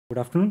Good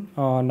afternoon.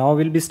 Now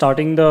we'll be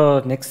starting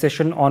the next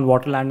session on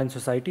water, land and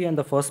society, and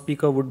the first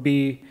speaker would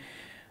be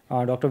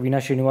Dr. Veena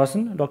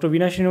Srinivasan. Dr.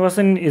 Veena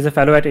Srinivasan is a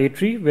fellow at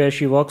ATREE, where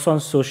she works on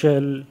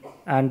social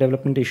and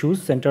development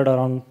issues centered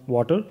around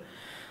water.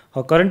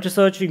 Her current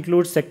research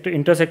includes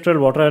intersectoral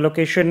water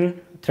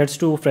allocation, threats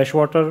to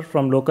freshwater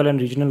from local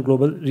and regional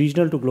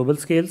to global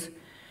scales,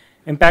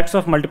 impacts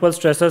of multiple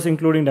stressors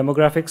including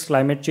demographics,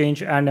 climate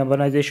change, and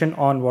urbanization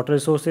on water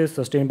resources,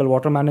 sustainable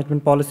water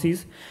management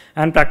policies,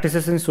 and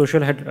practices in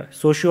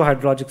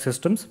socio-hydrologic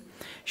systems.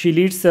 She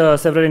leads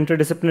several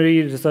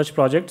interdisciplinary research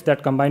projects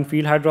that combine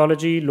field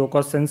hydrology,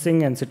 low-cost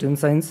sensing, and citizen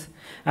science,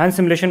 and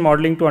simulation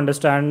modeling to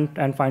understand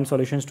and find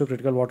solutions to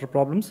critical water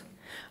problems.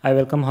 I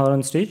welcome her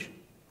on stage.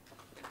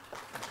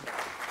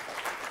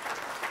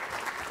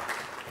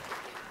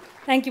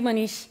 Thank you,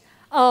 Manish.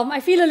 I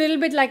feel a little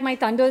bit like my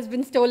thunder has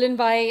been stolen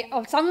by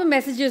some of the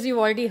messages you've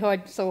already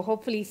heard, so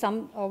hopefully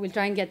we'll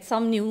try and get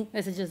some new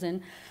messages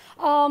in.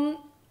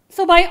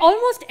 So by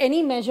almost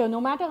any measure,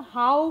 no matter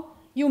how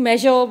you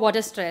measure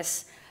water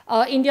stress,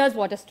 India is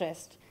water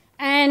stressed.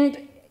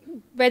 And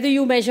whether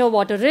you measure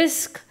water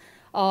risk,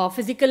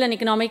 physical and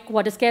economic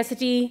water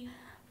scarcity,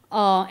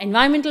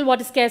 environmental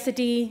water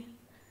scarcity,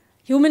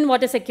 human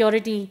water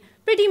security,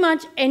 pretty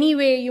much any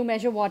way you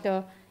measure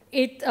water,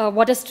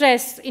 water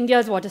stress, India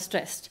is water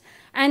stressed.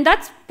 And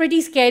that's pretty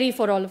scary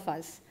for all of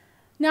us.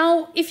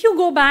 Now, if you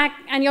go back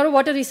and you're a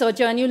water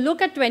researcher and you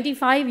look at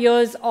 25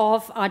 years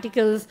of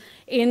articles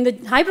in the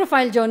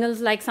high-profile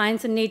journals like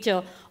Science and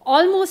Nature,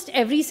 almost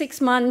every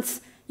 6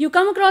 months, you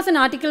come across an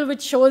article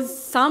which shows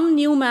some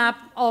new map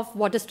of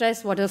water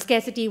stress, water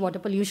scarcity, water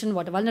pollution,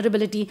 water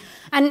vulnerability,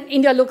 and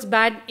India looks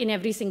bad in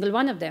every single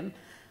one of them.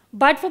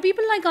 But for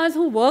people like us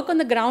who work on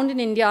the ground in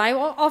India, I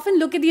often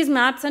look at these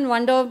maps and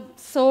wonder,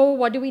 so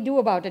what do we do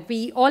about it?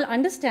 We all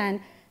understand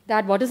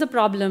that what is a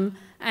problem,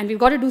 and we've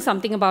got to do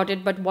something about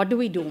it, but what do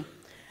we do?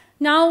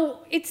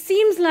 Now, it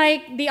seems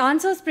like the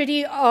answer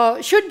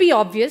should be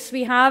obvious.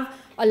 We have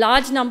a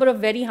large number of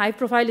very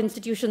high-profile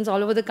institutions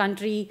all over the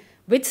country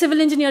with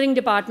civil engineering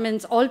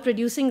departments all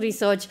producing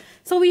research,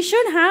 so we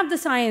should have the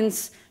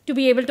science to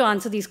be able to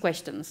answer these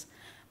questions.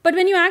 But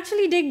when you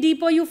actually dig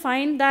deeper, you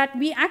find that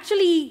we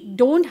actually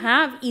don't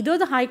have either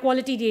the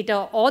high-quality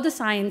data or the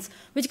science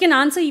which can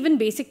answer even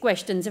basic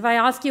questions. If I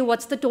ask you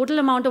what's the total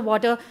amount of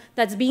water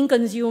that's being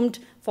consumed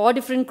for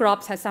different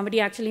crops, has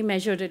somebody actually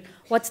measured it?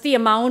 What's the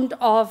amount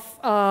of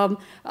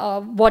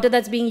water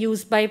that's being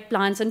used by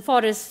plants and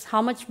forests?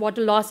 How much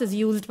water loss is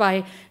used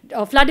by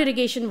flood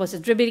irrigation versus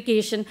drip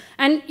irrigation?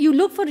 And you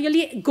look for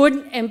really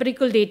good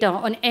empirical data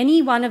on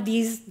any one of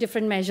these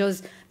different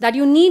measures that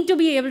you need to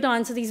be able to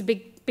answer these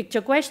big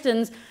picture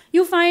questions,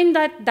 you find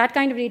that that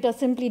kind of data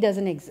simply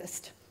doesn't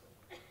exist.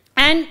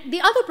 And the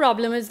other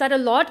problem is that a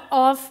lot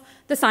of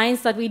the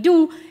science that we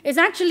do is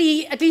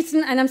actually, at least,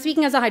 and I'm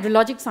speaking as a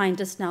hydrologic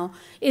scientist now,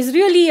 is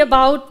really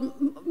about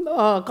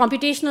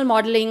computational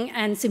modeling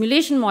and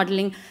simulation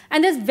modeling,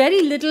 and there's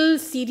very little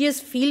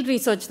serious field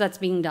research that's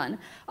being done.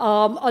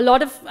 A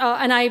lot of,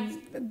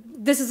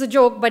 this is a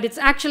joke, but it's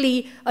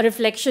actually a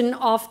reflection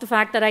of the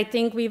fact that I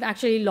think we've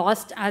actually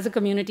lost as a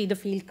community the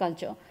field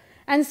culture.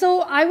 And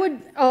so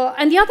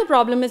and the other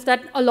problem is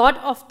that a lot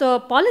of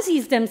the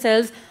policies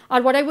themselves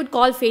are what I would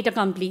call fait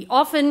accompli.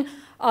 Often,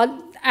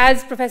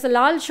 as Professor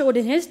Lal showed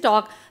in his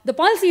talk, the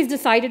policy is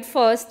decided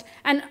first,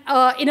 and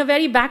in a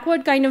very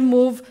backward kind of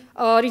move,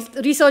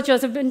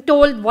 researchers have been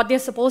told what they're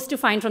supposed to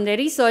find from their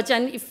research,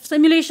 and if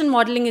simulation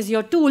modeling is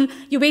your tool,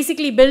 you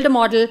basically build a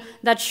model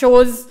that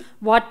shows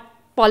what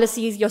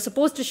policies you're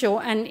supposed to show,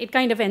 and it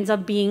kind of ends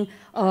up being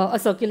a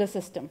circular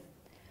system.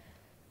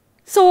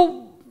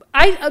 So,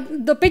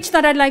 the pitch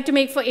that I'd like to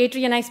make for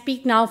ATREE, and I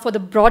speak now for the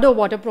broader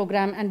water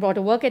program and broader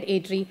work at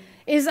ATREE,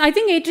 is I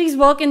think ATREE's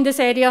work in this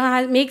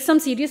area makes some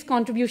serious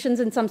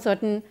contributions in some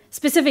certain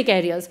specific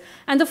areas.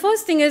 And the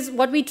first thing is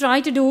what we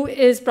try to do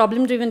is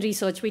problem-driven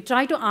research. We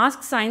try to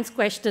ask science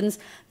questions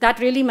that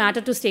really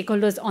matter to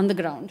stakeholders on the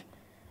ground.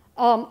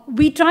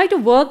 We try to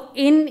work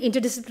in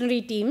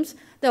interdisciplinary teams.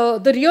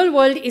 The real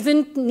world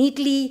isn't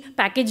neatly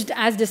packaged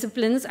as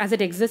disciplines as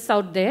it exists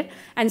out there.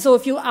 And so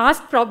if you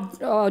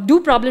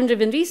do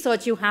problem-driven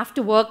research, you have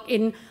to work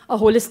in a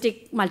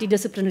holistic,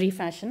 multidisciplinary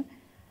fashion.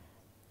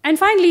 And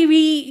finally,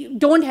 we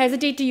don't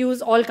hesitate to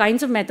use all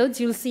kinds of methods.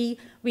 You'll see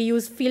we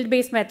use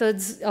field-based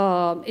methods,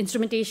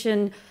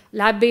 instrumentation,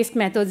 lab-based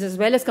methods, as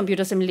well as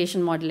computer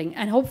simulation modeling.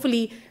 And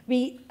hopefully,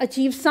 we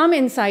achieve some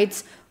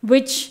insights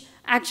which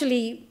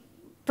actually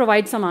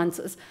provide some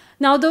answers.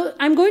 Now,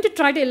 I'm going to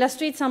try to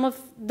illustrate some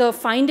of the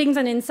findings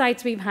and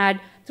insights we've had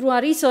through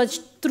our research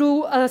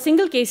through a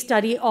single case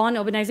study on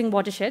urbanizing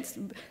watersheds.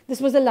 This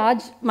was a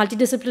large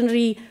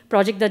multidisciplinary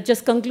project that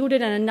just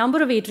concluded, and a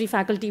number of ATREE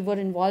faculty were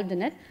involved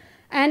in it.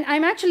 And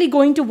I'm actually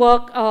going to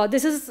work,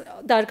 this is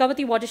the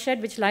Arkavati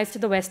watershed, which lies to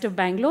the west of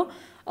Bangalore.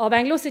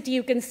 Bangalore city,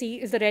 you can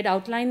see, is the red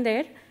outline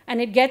there,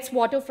 and it gets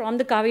water from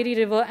the Kaveri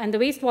River, and the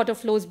wastewater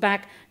flows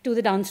back to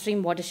the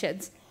downstream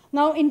watersheds.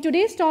 Now, in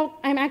today's talk,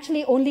 I'm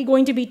actually only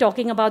going to be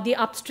talking about the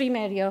upstream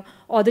area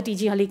or the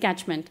TG Halli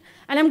catchment.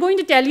 And I'm going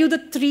to tell you the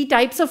 3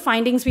 types of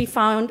findings we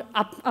found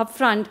up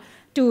front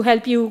to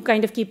help you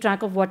kind of keep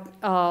track of what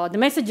the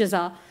messages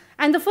are.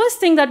 And the first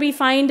thing that we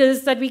find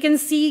is that we can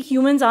see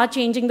humans are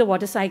changing the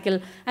water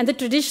cycle, and the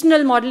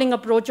traditional modeling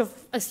approach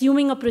of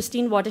assuming a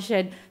pristine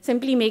watershed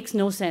simply makes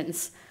no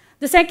sense.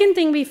 The second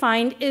thing we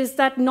find is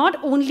that not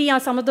only are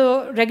some of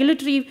the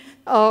regulatory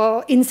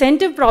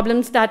incentive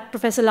problems that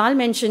Professor Lal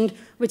mentioned,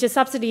 which is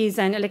subsidies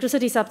and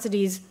electricity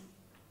subsidies,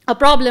 a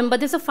problem, but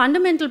there's a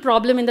fundamental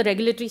problem in the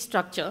regulatory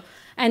structure.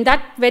 And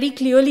that very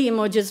clearly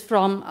emerges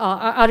from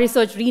our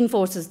research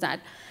reinforces that.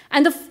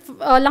 And the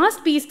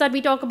last piece that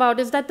we talk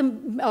about is that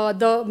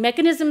the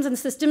mechanisms and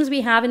systems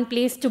we have in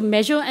place to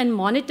measure and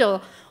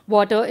monitor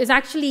water is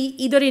actually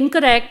either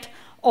incorrect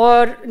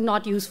or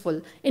not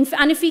useful.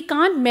 And if we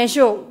can't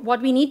measure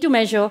what we need to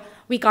measure,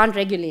 we can't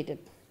regulate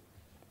it.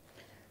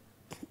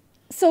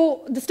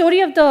 So the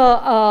story of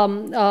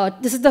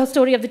this is the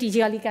story of the TG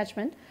Halli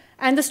catchment.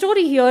 And the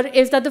story here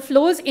is that the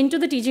flows into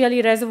the TG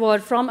Halli reservoir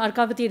from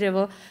Arkavati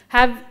River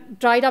have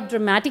dried up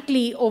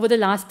dramatically over the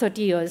last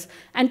 30 years.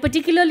 And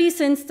particularly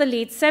since the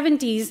late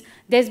 70s,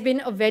 there's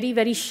been a very,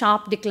 very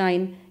sharp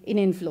decline in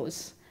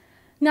inflows.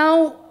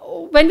 Now,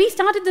 when we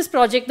started this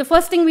project, the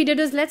first thing we did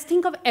is let's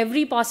think of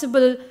every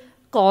possible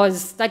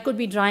cause that could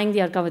be drying the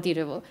Arkavati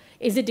River.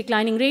 Is it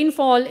declining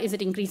rainfall? Is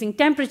it increasing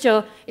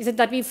temperature? Is it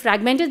that we've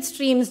fragmented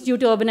streams due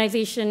to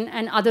urbanization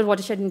and other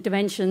watershed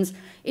interventions?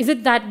 Is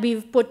it that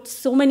we've put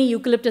so many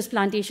eucalyptus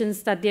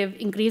plantations that they've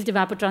increased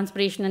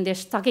evapotranspiration and they're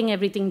sucking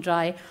everything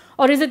dry?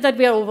 Or is it that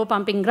we are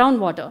overpumping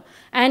groundwater?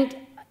 And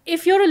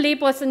if you're a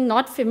layperson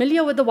not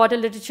familiar with the water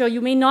literature,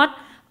 you may not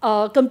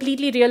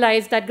completely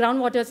realize that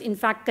groundwater is in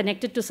fact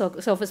connected to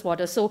surface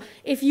water. So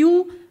if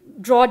you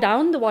draw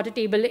down the water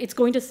table, it's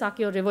going to suck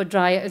your river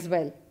dry as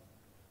well.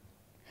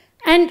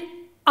 And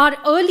our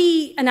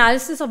early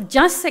analysis of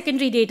just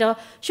secondary data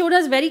showed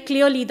us very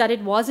clearly that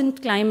it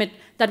wasn't climate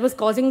that was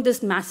causing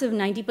this massive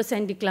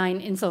 90% decline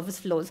in surface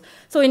flows.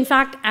 So in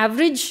fact,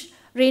 average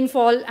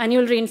rainfall,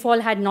 annual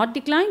rainfall had not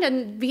declined,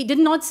 and we did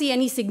not see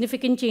any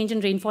significant change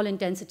in rainfall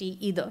intensity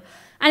either.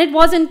 And it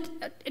wasn't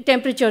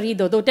temperature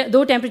either.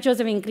 Though temperatures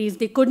have increased,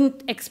 they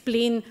couldn't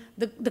explain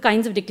the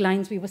kinds of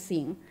declines we were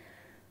seeing.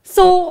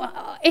 So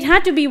it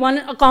had to be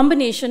a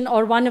combination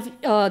or one of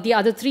the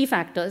other 3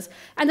 factors.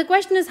 And the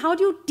question is, how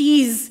do you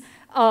tease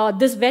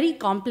this very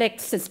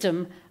complex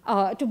system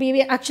to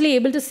be actually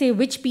able to say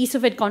which piece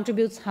of it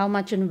contributes how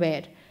much and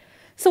where?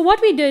 So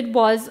what we did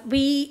was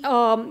we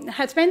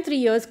had spent 3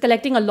 years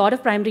collecting a lot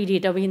of primary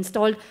data. We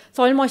installed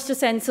soil moisture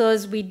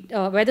sensors,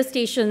 weather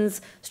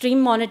stations,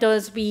 stream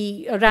monitors.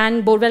 We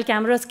ran borewell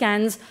camera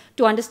scans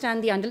to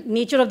understand the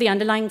nature of the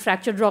underlying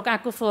fractured rock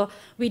aquifer.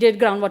 We did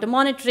groundwater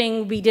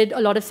monitoring. We did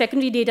a lot of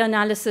secondary data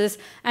analysis.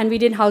 And we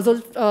did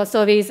household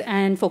surveys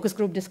and focus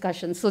group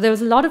discussions. So there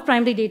was a lot of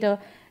primary data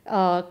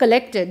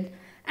collected.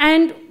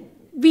 And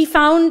we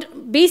found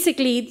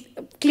basically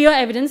clear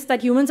evidence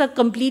that humans are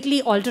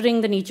completely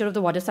altering the nature of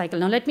the water cycle.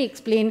 Now let me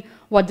explain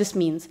what this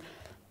means.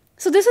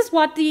 So this is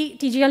what the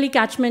TG Halli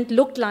catchment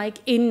looked like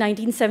in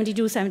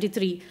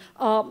 1972-73.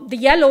 The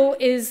yellow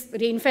is a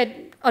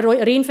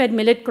rain-fed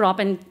millet crop,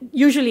 and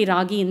usually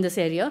ragi in this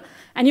area.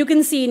 And you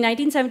can see in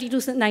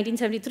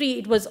 1972-1973,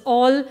 it was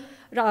all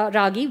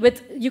ragi.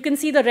 You can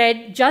see the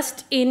red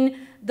just in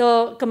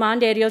the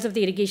command areas of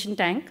the irrigation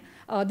tank.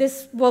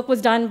 This work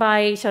was done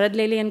by Sharad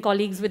Lele and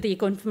colleagues with the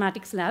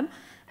Ecoinformatics Lab.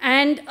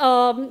 And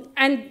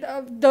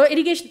the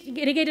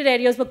irrigated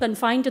areas were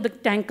confined to the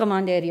tank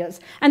command areas.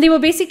 And they were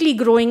basically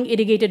growing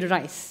irrigated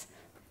rice.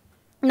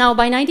 Now,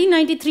 by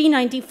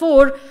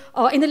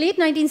 1993-94, in the late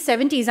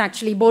 1970s,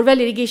 actually,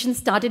 borewell irrigation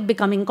started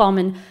becoming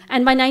common.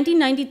 And by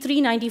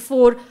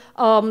 1993-94,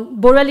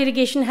 borewell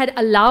irrigation had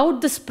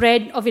allowed the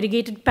spread of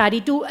irrigated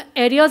paddy to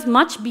areas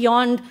much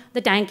beyond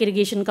the tank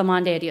irrigation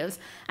command areas.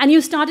 And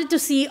you started to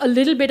see a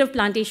little bit of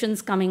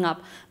plantations coming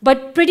up.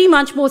 But pretty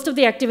much most of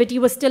the activity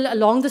was still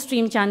along the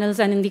stream channels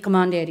and in the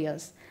command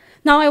areas.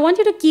 Now, I want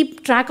you to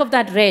keep track of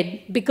that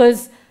red,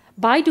 because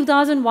by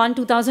 2001,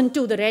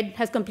 2002, the red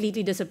has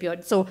completely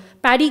disappeared. So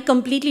paddy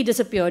completely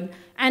disappeared.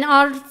 And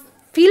our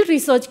field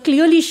research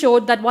clearly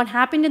showed that what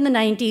happened in the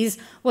 90s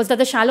was that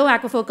the shallow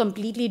aquifer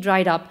completely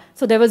dried up.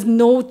 So there was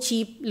no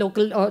cheap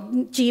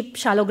cheap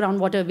shallow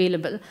groundwater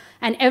available.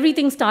 And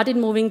everything started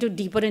moving to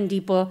deeper and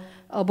deeper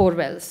bore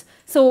wells.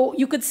 So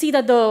you could see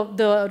that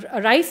the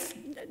rice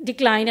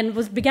declined and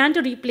began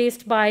to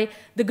replaced by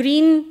the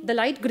green, the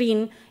light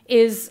green,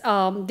 is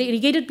the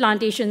irrigated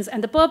plantations,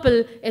 and the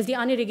purple is the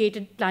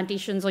unirrigated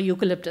plantations or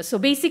eucalyptus. So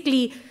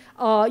basically,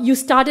 you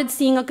started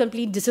seeing a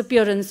complete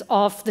disappearance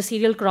of the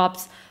cereal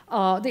crops,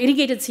 the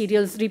irrigated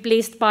cereals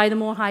replaced by the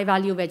more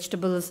high-value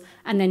vegetables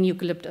and then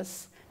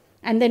eucalyptus.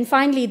 And then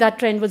finally, that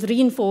trend was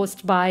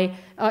reinforced by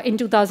in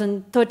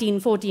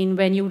 2013-14,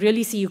 when you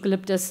really see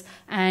eucalyptus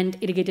and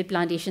irrigated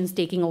plantations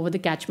taking over the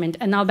catchment.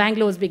 And now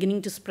Bangalore is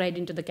beginning to spread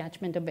into the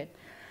catchment a bit.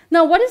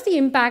 Now, what is the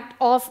impact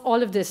of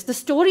all of this? The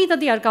story that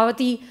the Upper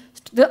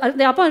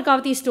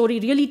Arkavati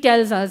story really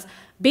tells us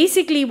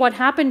Basically, what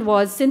happened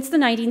was, since the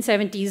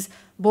 1970s,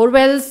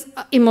 borewells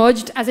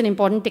emerged as an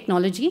important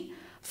technology.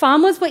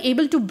 Farmers were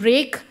able to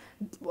break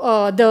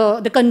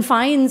the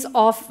confines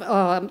of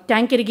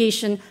tank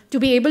irrigation to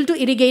be able to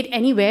irrigate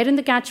anywhere in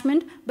the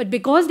catchment. But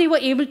because they were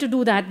able to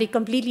do that, they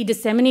completely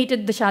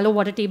disseminated the shallow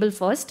water table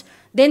first.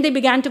 Then they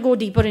began to go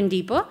deeper and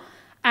deeper.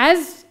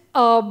 As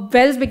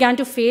wells began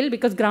to fail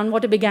because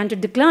groundwater began to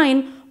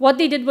decline, what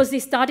they did was they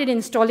started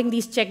installing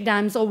these check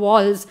dams or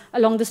walls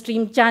along the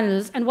stream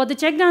channels. And what the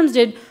check dams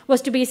did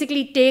was to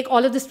basically take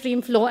all of the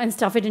stream flow and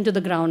stuff it into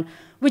the ground,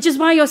 which is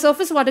why your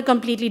surface water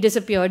completely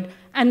disappeared.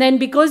 And then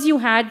because you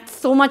had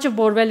so much of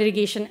borewell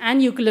irrigation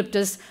and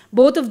eucalyptus,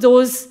 both of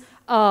those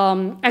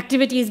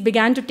activities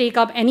began to take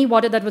up any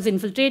water that was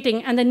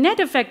infiltrating, and the net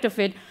effect of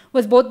it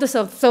was both the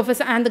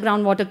surface and the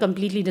groundwater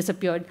completely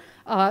disappeared.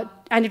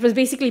 And it was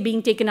basically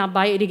being taken up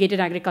by irrigated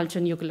agriculture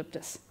and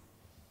eucalyptus.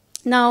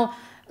 Now,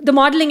 the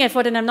modeling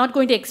effort, and I'm not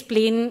going to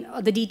explain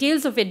the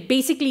details of it,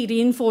 basically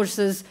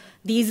reinforces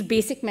these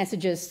basic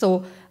messages.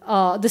 So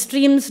the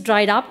streams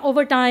dried up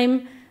over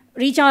time,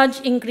 recharge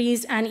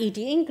increased, and ET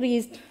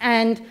increased.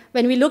 And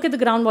when we look at the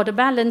groundwater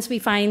balance, we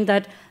find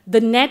that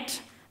the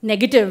net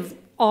negative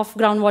of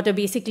groundwater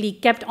basically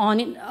kept on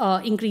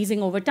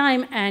increasing over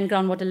time, and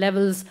groundwater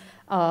levels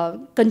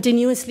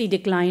continuously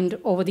declined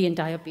over the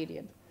entire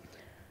period.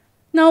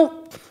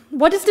 Now,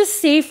 what does this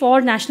say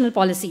for national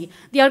policy?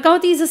 The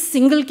Arkavathy is a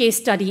single case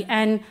study,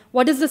 and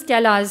what does this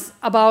tell us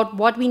about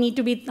what we need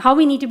to be, how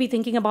we need to be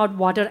thinking about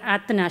water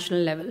at the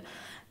national level?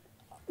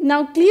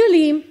 Now,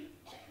 clearly,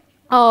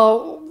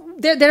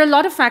 there are a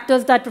lot of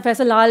factors that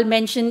Professor Lal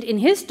mentioned in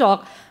his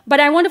talk, but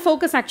I want to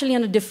focus actually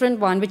on a different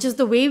one, which is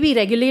the way we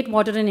regulate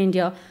water in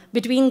India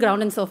between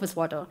ground and surface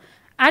water.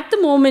 At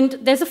the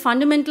moment, there's a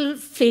fundamental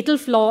fatal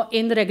flaw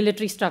in the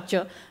regulatory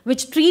structure,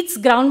 which treats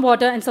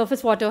groundwater and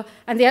surface water,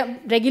 and they are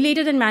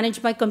regulated and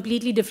managed by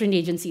completely different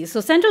agencies. So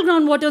Central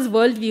Groundwater's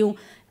worldview,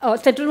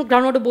 Central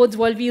Groundwater Board's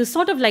worldview is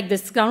sort of like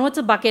this. Groundwater's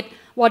a bucket,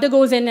 water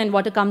goes in and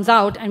water comes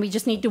out, and we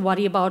just need to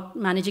worry about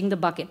managing the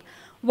bucket.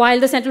 While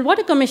the Central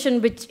Water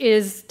Commission, which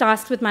is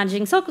tasked with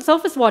managing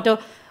surface water,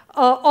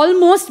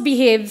 almost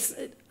behaves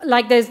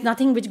like there's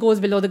nothing which goes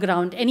below the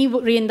ground. Any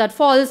rain that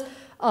falls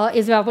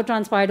is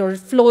evapotranspired or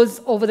flows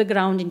over the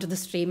ground into the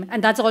stream,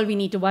 and that's all we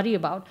need to worry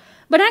about.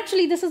 But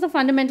actually, this is a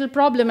fundamental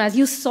problem. As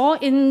you saw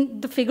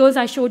in the figures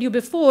I showed you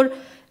before,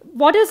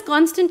 water is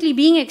constantly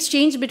being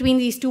exchanged between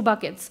these two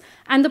buckets.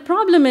 And the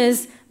problem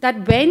is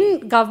that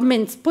when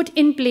governments put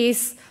in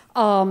place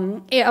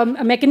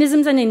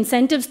mechanisms and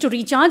incentives to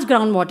recharge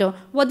groundwater,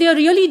 what they are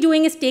really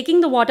doing is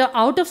taking the water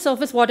out of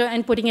surface water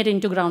and putting it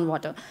into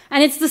groundwater.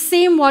 And it's the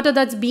same water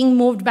that's being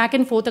moved back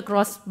and forth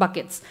across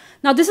buckets.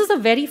 Now, this is a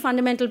very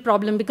fundamental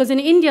problem because in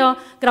India,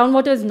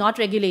 groundwater is not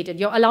regulated.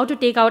 You're allowed to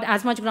take out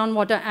as much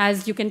groundwater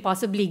as you can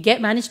possibly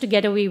manage to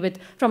get away with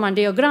from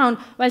under your ground,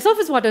 while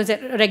surface water is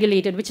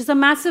regulated, which is a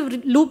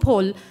massive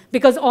loophole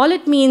because all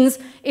it means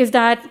is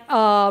that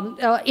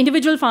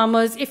individual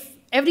farmers, if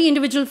every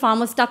individual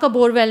farmer stuck a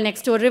bore well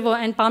next to a river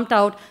and pumped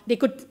out, they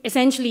could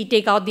essentially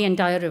take out the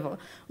entire river.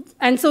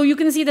 And so you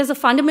can see there's a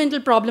fundamental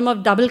problem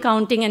of double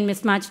counting and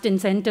mismatched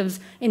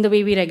incentives in the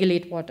way we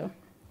regulate water.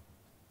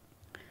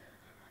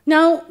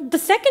 Now, the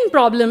second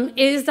problem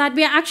is that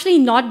we are actually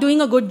not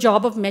doing a good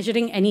job of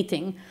measuring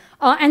anything.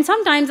 And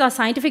sometimes our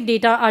scientific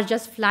data are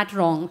just flat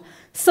wrong.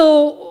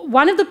 So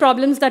one of the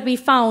problems that we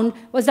found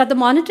was that the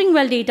monitoring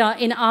well data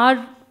in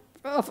our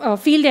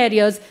field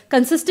areas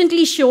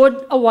consistently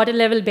showed a water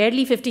level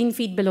barely 15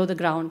 feet below the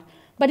ground.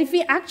 But if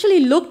we actually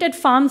looked at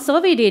farm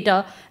survey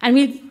data and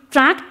we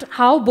tracked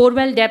how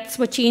borewell depths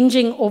were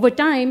changing over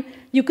time,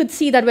 you could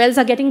see that wells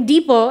are getting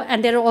deeper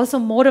and there are also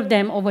more of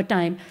them over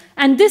time.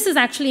 And this is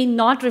actually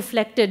not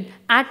reflected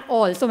at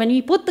all. So when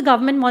we put the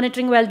government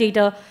monitoring well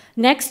data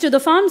next to the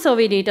farm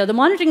survey data, the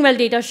monitoring well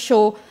data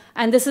show,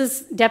 and this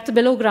is depth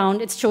below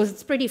ground, it shows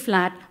it's pretty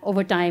flat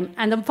over time.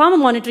 And the farmer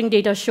monitoring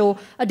data show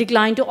a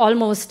decline to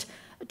almost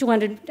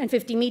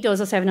 250 meters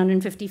or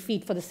 750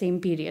 feet for the same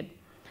period.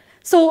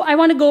 So I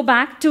want to go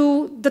back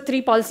to the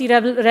three policy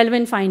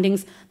relevant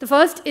findings. The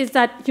first is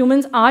that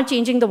humans are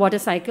changing the water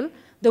cycle.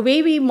 The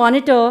way we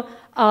monitor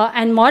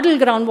and model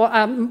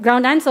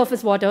ground and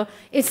surface water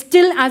is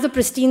still as a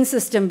pristine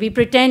system. We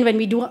pretend when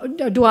we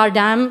do our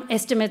dam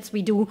estimates,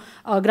 we do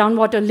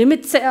groundwater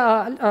limits,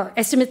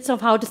 estimates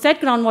of how to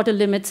set groundwater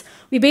limits.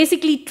 We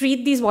basically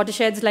treat these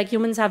watersheds like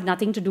humans have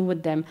nothing to do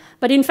with them.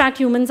 But in fact,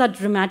 humans are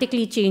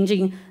dramatically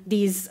changing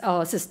these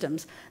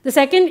systems. The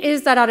second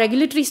is that our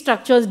regulatory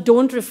structures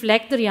don't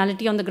reflect the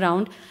reality on the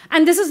ground.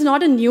 And this is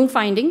not a new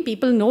finding.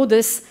 People know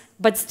this.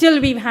 But still,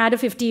 we've had a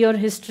 50-year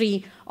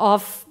history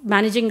of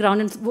managing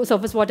ground and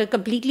surface water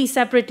completely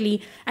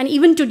separately. And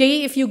even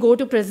today, if you go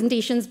to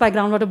presentations by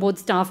groundwater board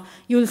staff,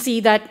 you'll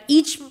see that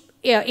each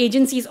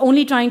agency is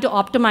only trying to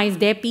optimize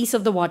their piece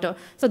of the water.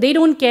 So they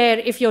don't care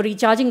if you're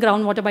recharging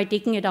groundwater by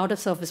taking it out of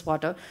surface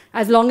water,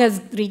 as long as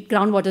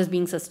groundwater is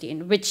being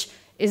sustained, which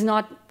is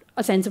not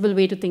a sensible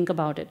way to think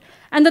about it.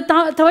 And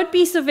the third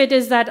piece of it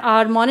is that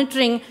our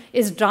monitoring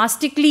is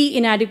drastically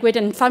inadequate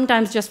and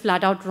sometimes just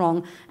flat out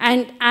wrong.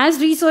 And as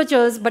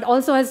researchers, but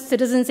also as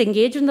citizens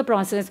engaged in the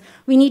process,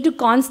 we need to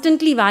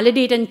constantly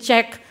validate and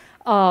check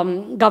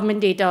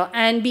government data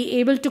and be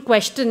able to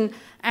question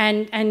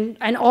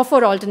and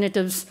offer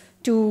alternatives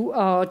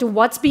to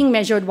what's being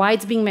measured, why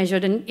it's being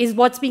measured, and is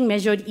what's being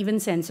measured even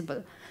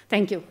sensible.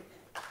 Thank you.